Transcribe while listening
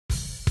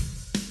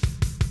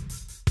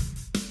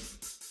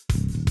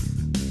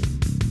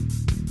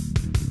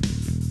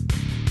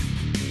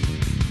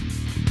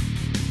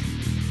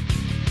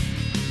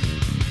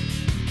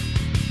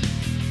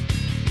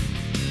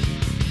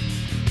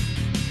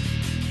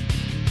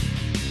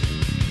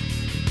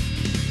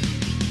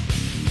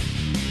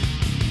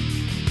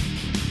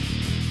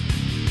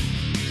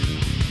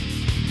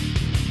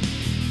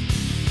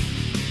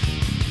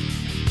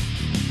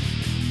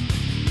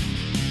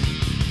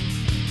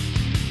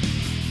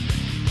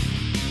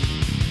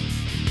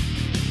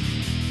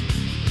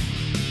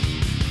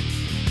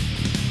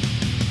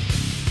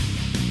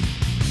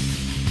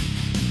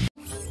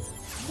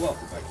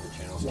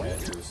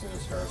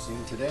Star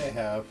Scene. Today I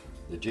have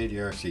the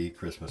JDRC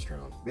Christmas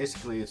drone.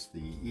 Basically it's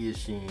the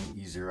Eachine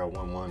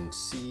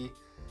E011C.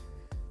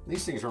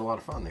 These things are a lot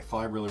of fun. They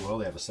fly really well.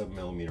 They have a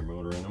 7mm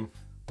motor in them.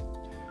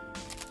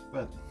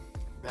 But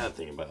bad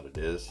thing about it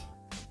is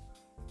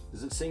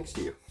it sinks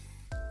to you.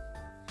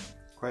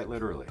 Quite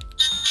literally.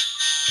 So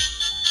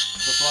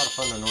it's a lot of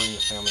fun annoying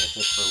the family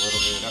just for a little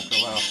bit. After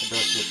a while it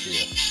does get to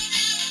you.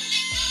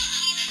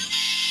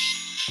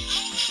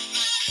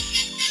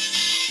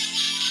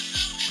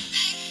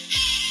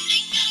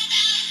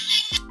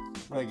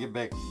 I give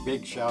a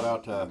big shout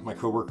out to my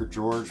coworker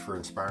George for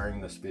inspiring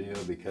this video,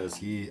 because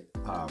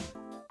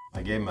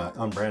I gave him an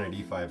unbranded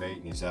E58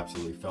 and he's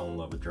absolutely fell in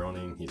love with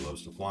droning. He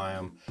loves to fly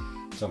them,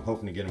 so I'm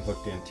hoping to get him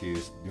hooked into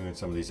doing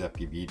some of these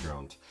FPV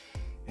drones.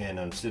 And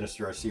on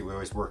Sinister RC we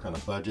always work on a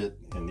budget,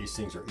 and these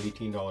things are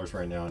 $18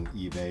 right now on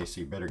eBay,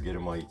 so you better get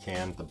them while you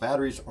can. The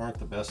batteries aren't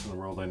the best in the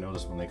world, I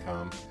noticed when they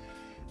come.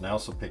 And I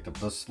also picked up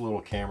this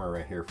little camera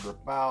right here for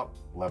about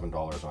 $11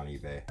 on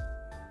eBay.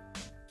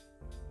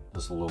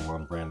 Just a little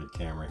unbranded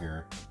camera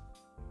here,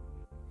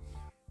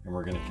 and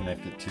we're going to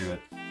connect it to it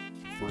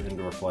for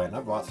indoor flight. And I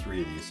bought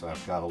 3 of these, so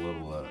I've got a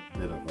little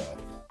bit of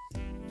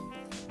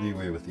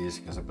leeway with these,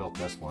 because I built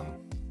this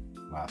one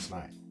last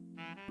night.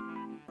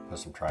 Put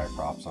some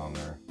tri-props on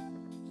there,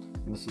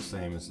 and this is the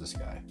same as this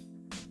guy.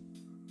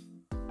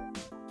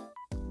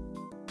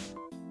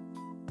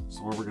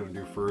 So what we're going to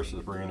do first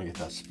is we're going to get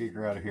that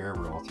speaker out of here.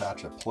 We're going to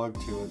attach a plug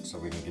to it so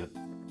we can get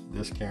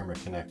this camera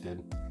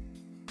connected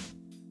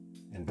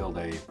and build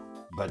a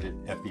budget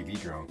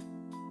FPV drone.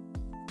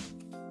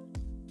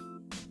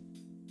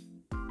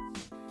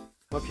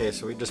 Okay,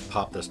 so we just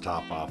pop this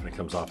top off and it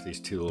comes off these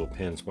 2 little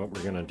pins. What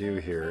we're gonna do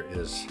here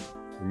is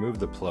remove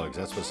the plugs.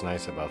 That's what's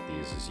nice about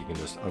these, is you can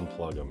just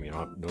unplug them. You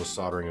know, no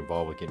soldering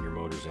involved with getting your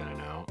motors in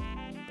and out.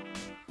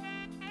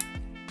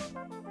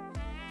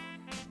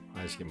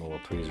 I just give them a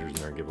little tweezers in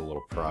there and give it a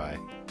little pry.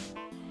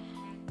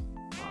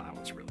 Oh, that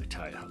one's really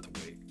tight. I have to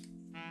wait.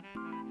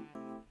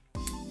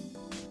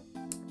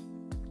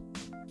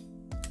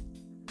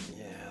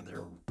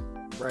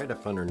 Right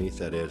up underneath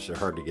that edge. They're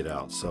hard to get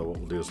out, so what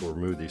we'll do is we'll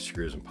remove these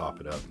screws and pop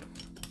it up.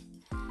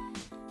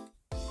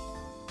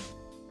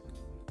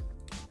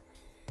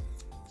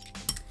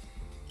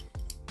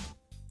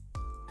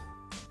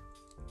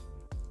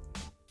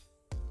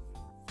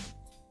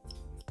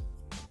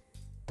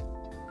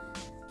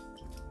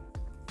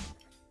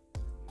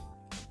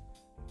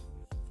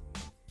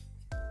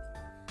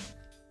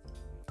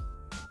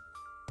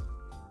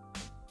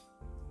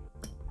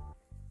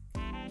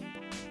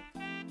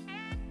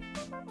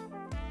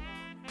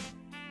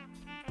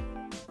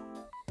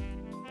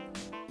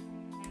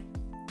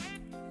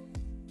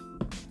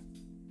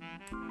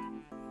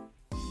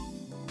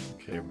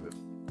 Okay, but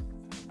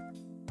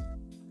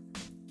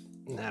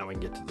now we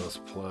can get to those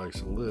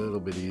plugs a little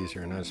bit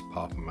easier, and I just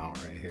pop them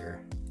out right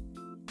here.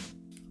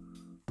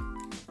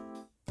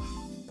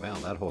 Well,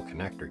 that whole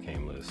connector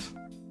came loose.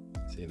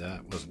 See,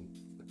 that wasn't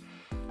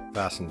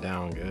fastened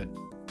down good.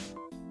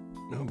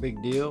 No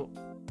big deal.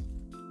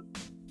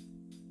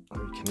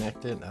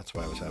 Reconnect it. That's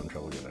why I was having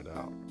trouble getting it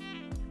out.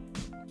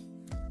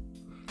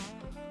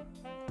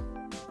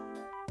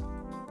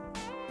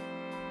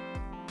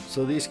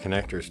 So these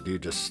connectors do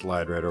just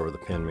slide right over the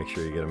pin. Make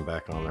sure you get them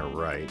back on there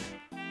right.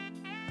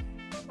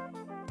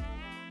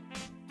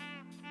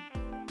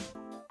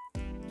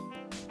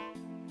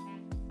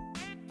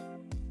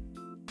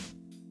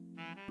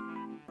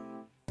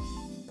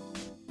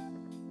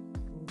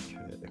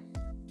 Okay.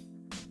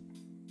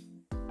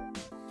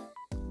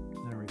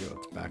 There we go,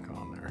 it's back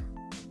on there.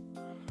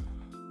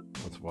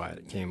 That's why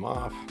it came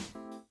off.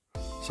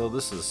 So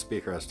this is the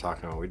speaker I was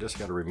talking about. We just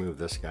got to remove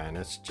this guy, and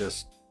it's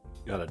just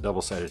got a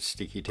double-sided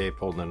sticky tape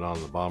holding it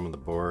on the bottom of the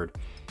board,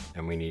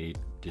 and we need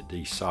to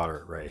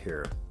desolder it right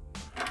here,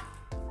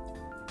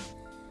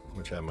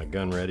 which I have my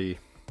gun ready,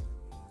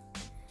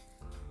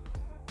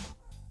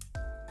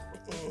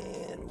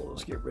 and we'll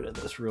just get rid of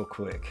this real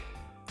quick.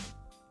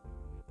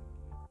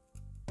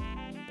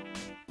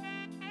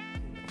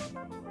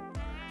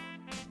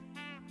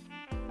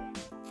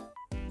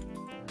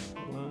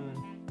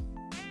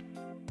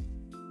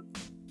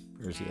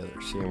 There's the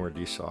other. See, and we're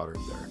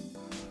desoldered there.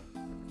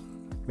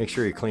 Make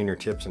sure you clean your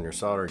tips on your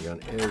soldering gun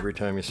every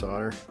time you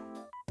solder.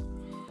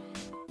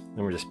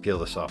 Then we just peel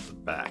this off the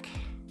back.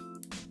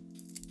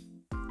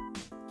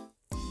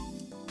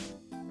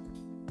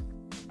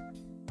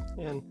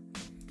 And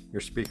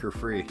you're speaker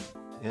free.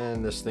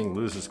 And this thing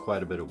loses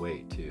quite a bit of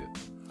weight too.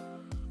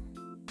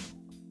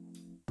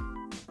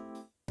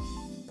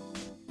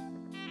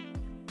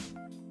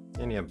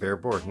 And you have bare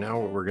board. Now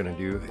what we're going to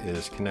do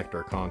is connect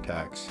our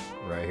contacts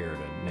right here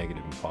to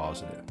negative and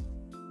positive.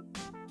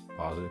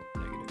 Positive,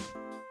 negative.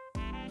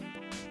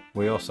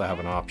 We also have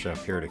an option up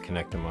here to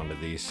connect them onto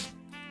these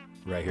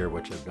right here,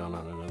 which I've done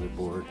on another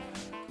board.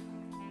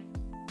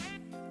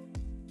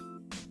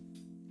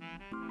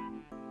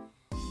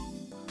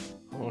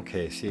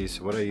 Okay, see,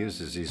 so what I use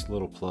is these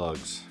little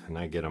plugs, and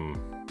I get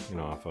them, you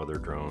know, off other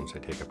drones. I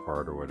take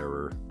apart or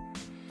whatever,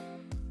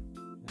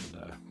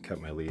 and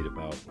cut my lead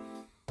about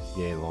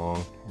yay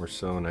long or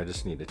so, and I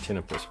just need to tin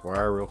up this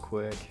wire real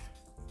quick.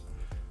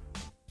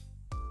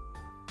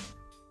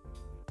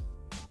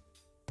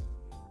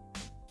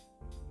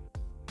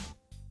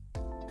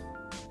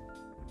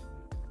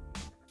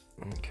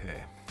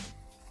 Okay,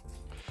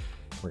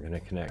 we're going to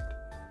connect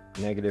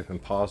negative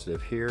and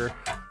positive here.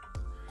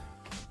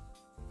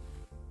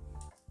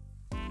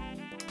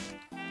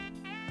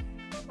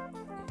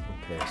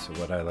 Okay, so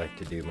what I like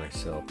to do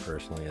myself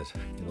personally is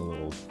get a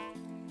little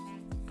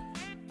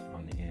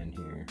on the end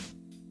here.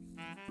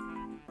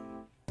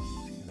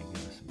 Just gonna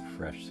give us some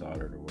fresh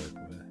solder to work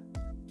with.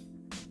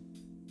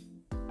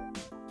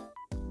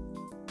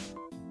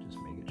 Just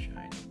make it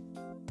shiny.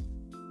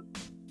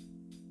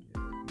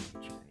 Yeah, make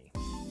it shiny.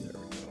 There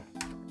we go.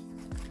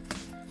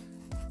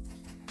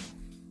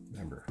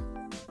 Remember,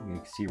 you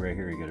can see right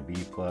here you got a B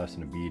plus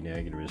and a B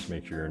negative. Just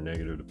make sure you're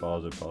negative to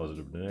positive,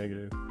 positive to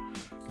negative.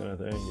 Kind of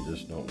thing, you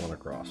just don't want to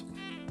cross them.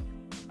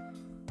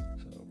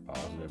 So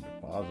positive to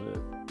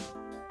positive,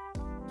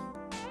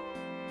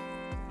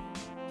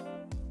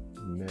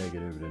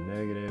 negative to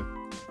negative.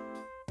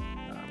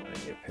 Now I'm going to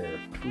get a pair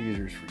of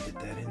tweezers for get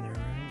that in there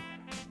right.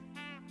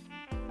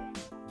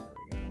 There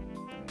we go.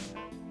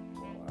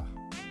 Voila.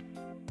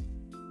 Yeah.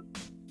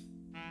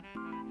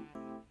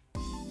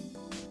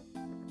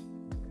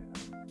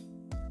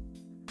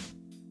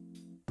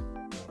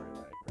 Don't really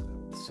like where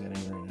that was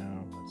sitting right now.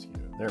 Let's get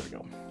it. There we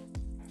go.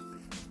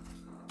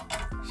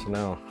 So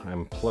now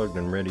I'm plugged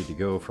and ready to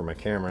go for my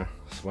camera.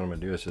 So what I'm going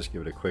to do is just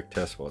give it a quick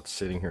test while it's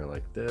sitting here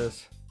like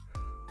this.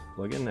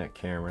 Plug in that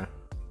camera.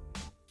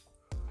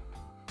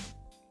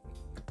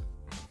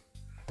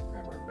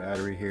 Grab our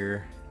battery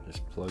here.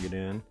 Just plug it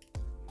in.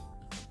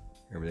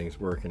 Everything's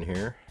working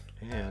here.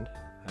 And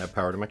I have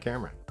power to my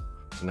camera.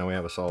 So now we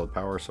have a solid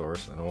power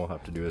source. And all we'll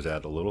have to do is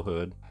add a little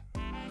hood.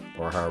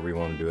 Or however you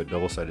want to do it.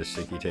 Double-sided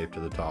sticky tape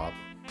to the top.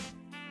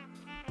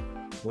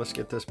 Let's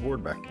get this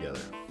board back together.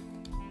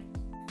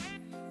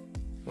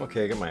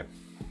 Okay, I got my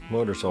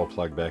motors all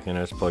plugged back in.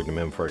 I just plugged them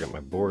in before I got my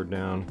board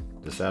down.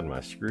 Just add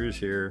my screws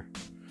here.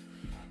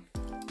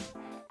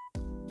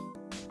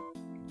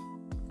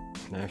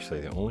 And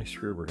actually, the only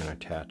screw we're going to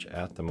attach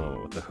at the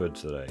moment with the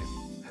hoods that I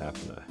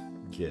happen to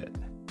get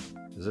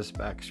is this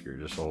back screw,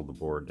 just to hold the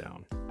board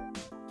down.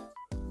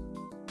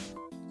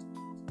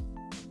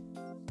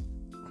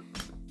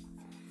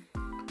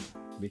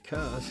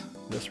 Because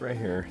this right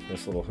here,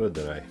 this little hood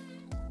that I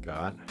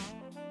got,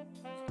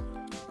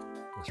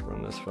 let's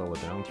run this fella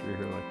down through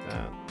here like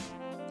that.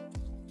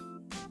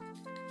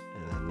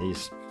 And then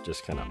these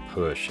just kind of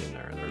push in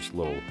there. There's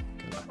little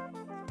kind of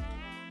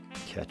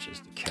catches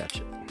to catch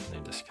it. And they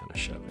just kind of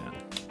shove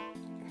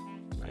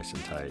in. Nice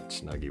and tight,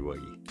 snuggy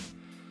wuggy.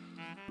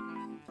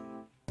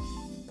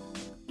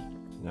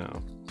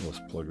 Now,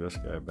 let's plug this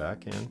guy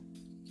back in.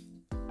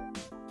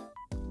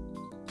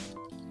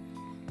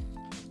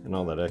 And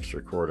all that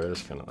extra cord, I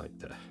just kind of like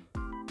to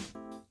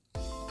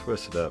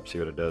twist it up, see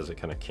what it does. It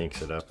kind of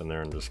kinks it up in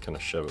there and just kind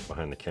of shove it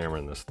behind the camera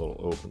in this little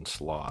open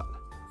slot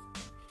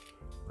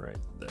right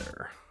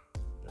there.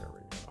 There we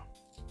go.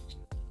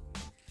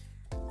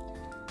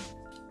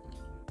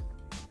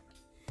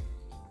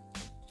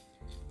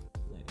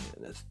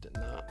 And it's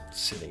not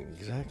sitting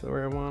exactly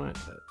where I want it,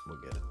 but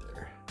we'll get it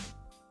there.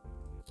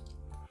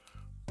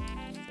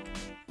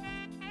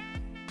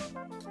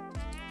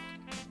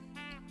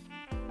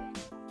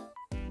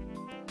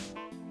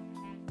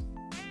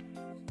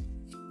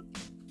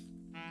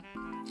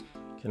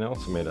 And I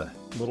also made a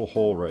little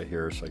hole right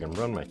here so I can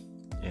run my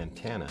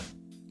antenna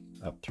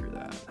up through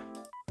that.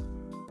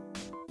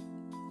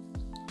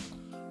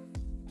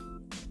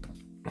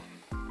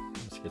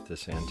 Let's get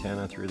this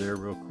antenna through there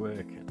real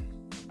quick.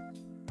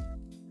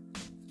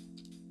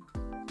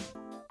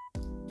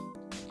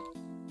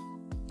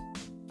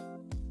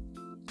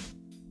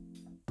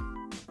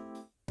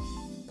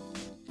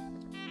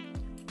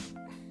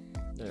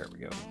 There we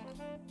go.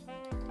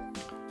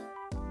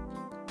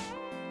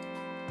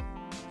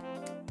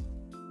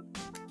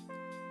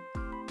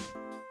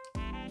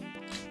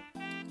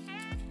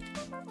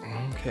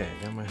 Okay,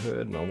 got my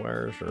hood, my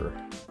wires are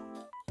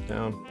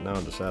down. Now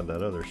I'll just add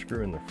that other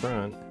screw in the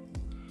front.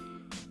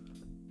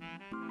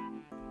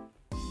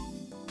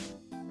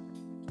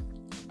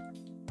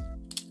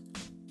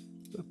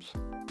 Oops.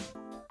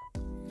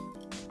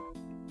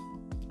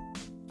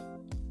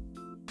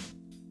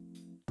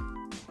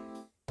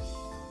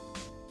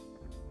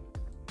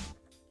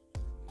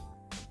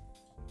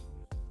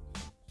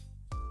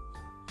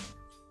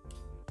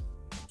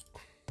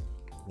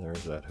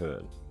 There's that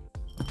hood.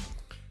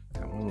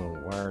 Got one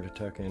little wire to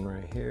tuck in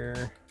right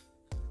here.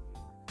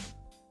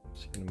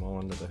 Just get them all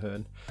into the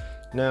hood.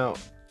 Now,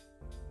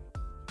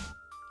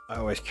 I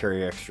always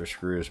carry extra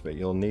screws, but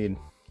you'll need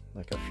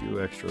like a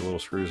few extra little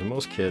screws. And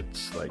most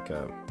kits, like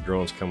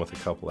drones, come with a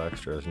couple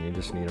extras, and you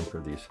just need them for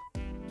these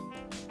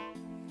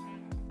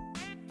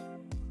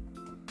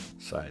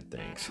side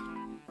things.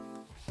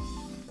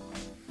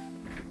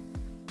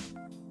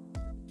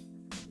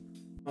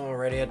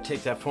 Alrighty, I had to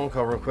take that phone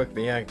call real quick,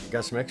 but yeah, I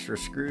got some extra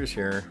screws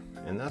here,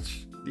 and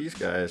that's these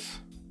guys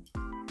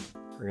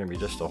are going to be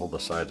just to hold the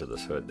sides of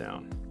this hood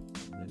down.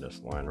 You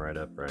just line right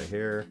up right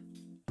here,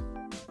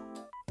 and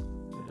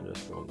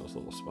just go in those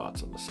little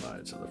spots on the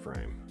sides of the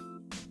frame.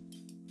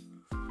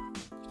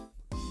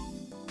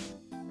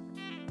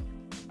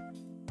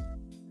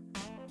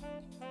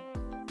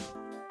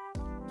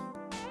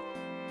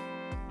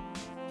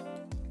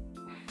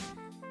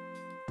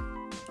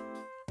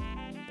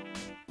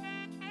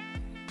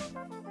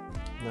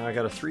 Now I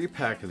got a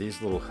 3-pack of these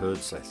little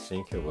hoods. I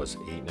think it was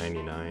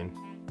 $8.99.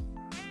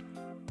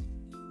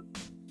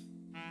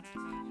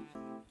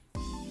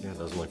 Yeah, it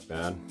doesn't look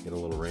bad. Get a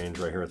little range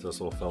right here with this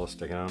little fella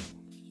sticking out.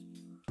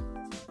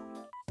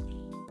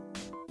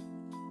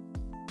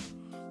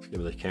 Let's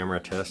give the camera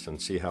a test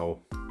and see how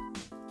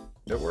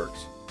it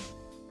works.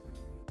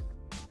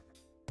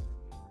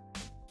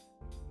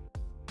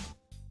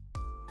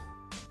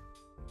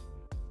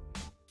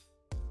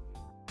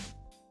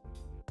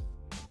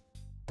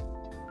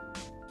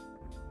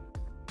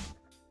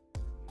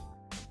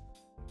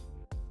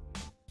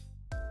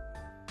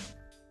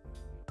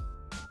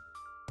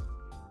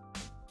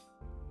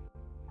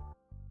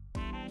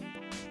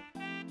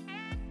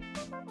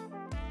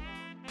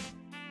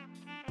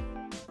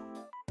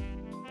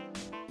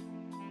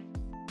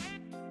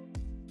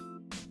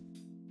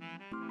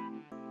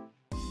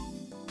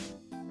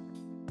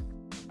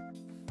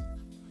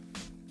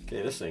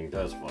 Okay, this thing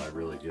does fly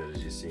really good,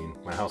 as you've seen.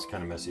 My house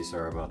kind of messy,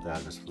 sorry about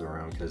that. Just flew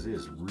around because it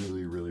is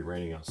really, really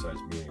raining outside.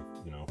 It's being,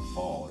 you know,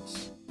 fall.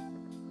 It's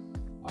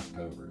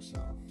October,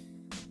 so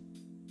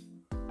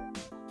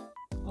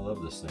I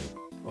love this thing.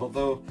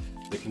 Although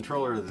the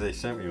controller that they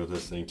sent me with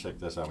this thing, check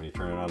this out. When you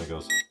turn it on, it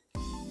goes,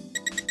 it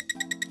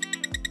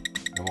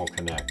won't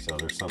connect. So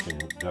there's something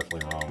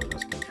definitely wrong with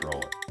this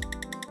controller.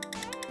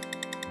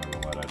 I don't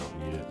know what. I don't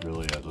need it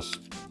really. I just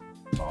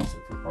toss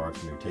it for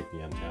parts, maybe take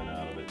the antenna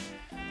out of it.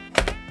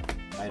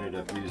 I ended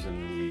up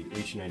using the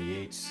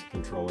H98's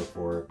controller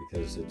for it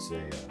because it's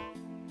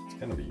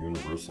kind of a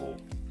universal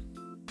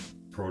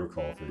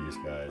protocol for these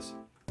guys.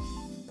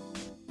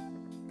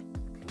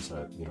 It's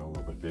you know, a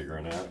little bit bigger,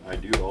 and I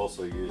do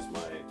also use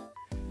my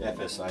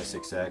FSI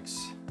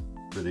 6X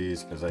for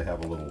these because I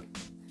have a little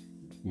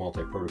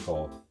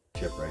multi-protocol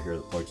chip right here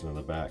that plugs into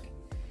the back.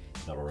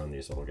 That'll run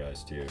these little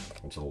guys too,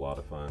 which is a lot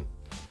of fun.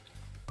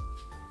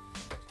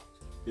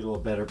 Get a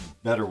little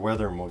better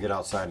weather, and we'll get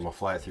outside and we'll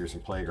fly through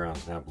some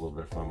playgrounds and have a little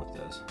bit of fun with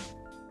this.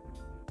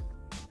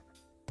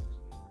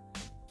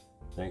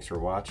 Thanks for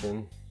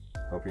watching.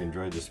 Hope you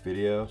enjoyed this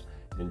video.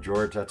 And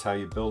George, that's how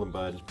you build them,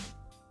 bud.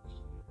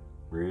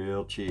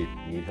 Real cheap.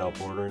 Need help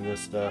ordering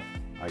this stuff?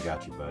 I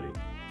got you, buddy.